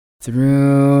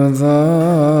Through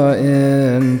the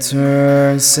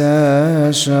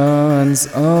intercessions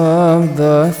of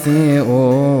the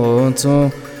Theotokos,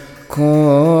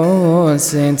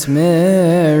 Saint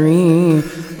Mary,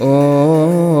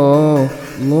 O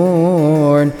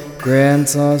Lord,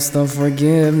 grant us the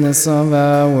forgiveness of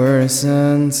our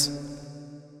sins